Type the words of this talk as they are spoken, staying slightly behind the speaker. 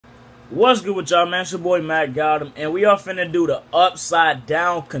What's good with y'all, man? It's your boy MattGotEm, and we are finna do the upside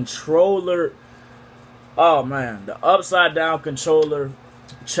down controller. Oh man, the upside down controller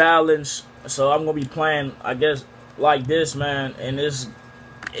challenge. So I'm gonna be playing, I guess, like this, man. And it's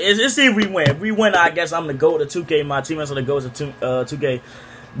see if we win. If we win, I guess I'm gonna go to 2K. My teammates are gonna go to 2K.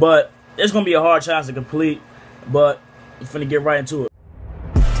 But it's gonna be a hard challenge to complete. But I'm finna get right into it.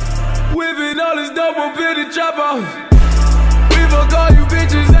 Whipping all this double bitty chopper. We fuck all you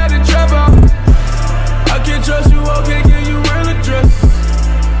bitches at the trap house. I can't trust you, I can't give you real address.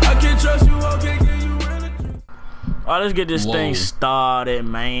 I can't trust you, I can't give you real address. Alright, let's get this thing started,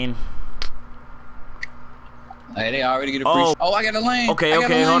 man. Hey, they already get a free. Oh, I got a lane. Okay,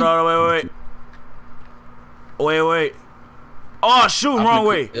 hold on, wait. Oh, shoot, wrong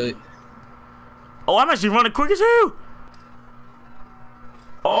way. Oh, I'm actually running quick as hell.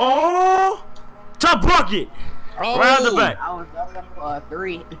 Oh, top bucket. Oh. Right at the back. I was up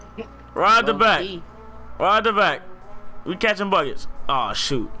 3. Right at the back. Right at the back. We catching buckets. Oh,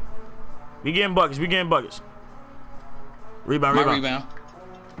 shoot. We getting buckets. Rebound. Rebound.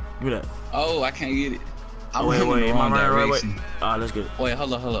 Give me that. Oh, I can't get it. I'm wait. in the wrong Right. direction. Let's get it. Wait,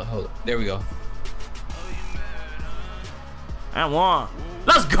 hold up. There we go. And one.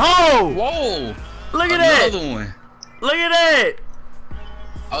 Let's go. Whoa. Look at that. Another one. Look at that.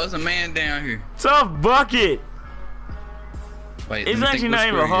 Oh, there's a man down here. Tough bucket. Wait, It's actually not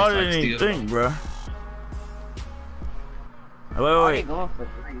even harder than you think, bro. Wait. Going for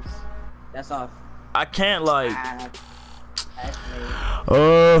 3s. That's off. I can't like.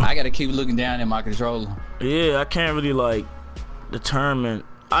 I gotta keep looking down at my controller. Yeah, I can't really like determine.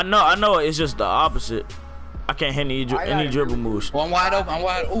 I know. It's just the opposite. I can't hit any dribble moves. Well, I'm wide open.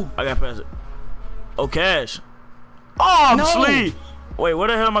 Ooh. I got past it. Oh, cash. Oh, I'm asleep. Wait, where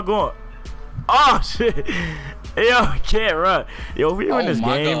the hell am I going? Oh shit. Yo, I can't run. Yo, if we win this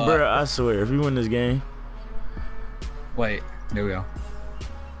game, bro, I swear, if we win this game. Wait, there we go.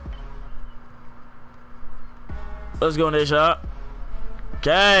 Let's go in this shot.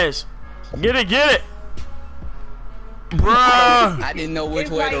 Cash. Get it. Bruh. I didn't know which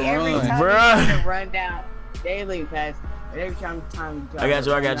way to run. Bruh. Run down daily pass. Every time I got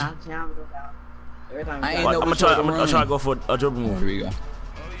you. Every time I'm gonna try to go for a dribble move. Here we go.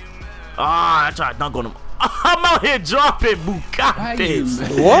 Ah, I tried to dunk on him. I'm out here dropping bucates.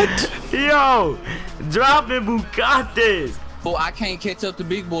 What? Yo, dropping bucates. Oh, I can't catch up to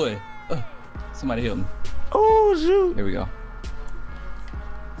big boy. Somebody help me. Oh shoot. Here we go.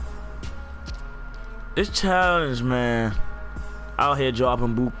 This challenge, man. Out here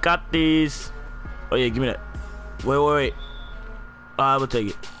dropping bucates. Oh yeah, give me that. Wait. I will take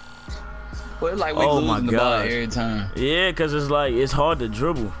it. Well, it's like we losing the ball every time. Yeah, cause it's hard to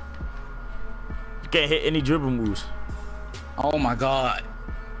dribble. You can't hit any dribble moves. Oh my god.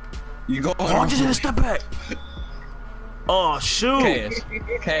 You go. Oh, just hit a step back. Oh shoot.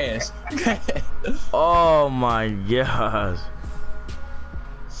 Cash. Oh my gosh.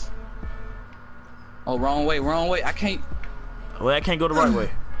 Oh, wrong way. I can't. Well, I can't go the right way.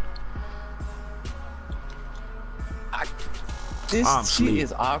 This shit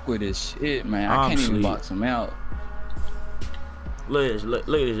is awkward as shit, man. I can't even box him out. Look at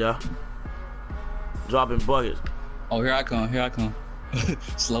this, y'all. Dropping buckets. Oh, here I come.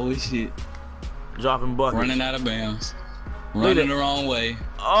 Slow as shit. Dropping buckets. Running out of bounds. Running the wrong way.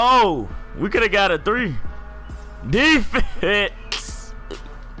 Oh, we could have got a 3. Defense.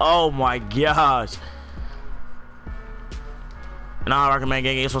 Oh my gosh. Nah, I recommend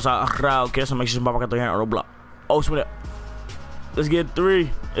getting so crowd. Okay, so make sure you get Roblox. Oh, swing it. Let's get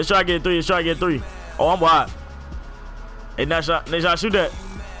 3. Let's try to get 3. Oh, I'm wide. Hey, nice shot. Shoot that.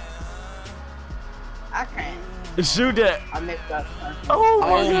 I can't. Shoot that. I mixed up. Oh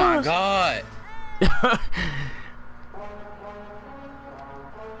my god.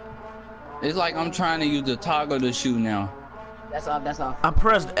 It's like I'm trying to use the toggle to shoot now. That's off. I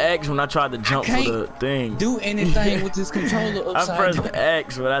pressed X when I tried to jump for the thing. Do anything with this controller upside I pressed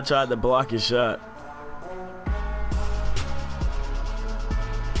X when I tried to block his shot.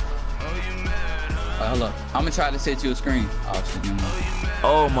 Hold up. I'm gonna try to set you a screen. Oh shit, you know.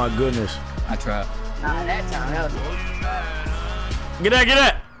 Oh my goodness. I tried. Nah, that time that was. Get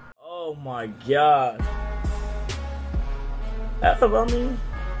that. Oh my god. I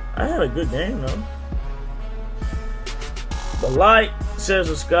had a good game though. But like, share,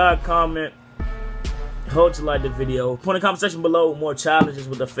 subscribe, comment. Hope you like the video. Put in the comment section below more challenges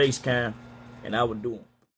with the face cam, and I would do them.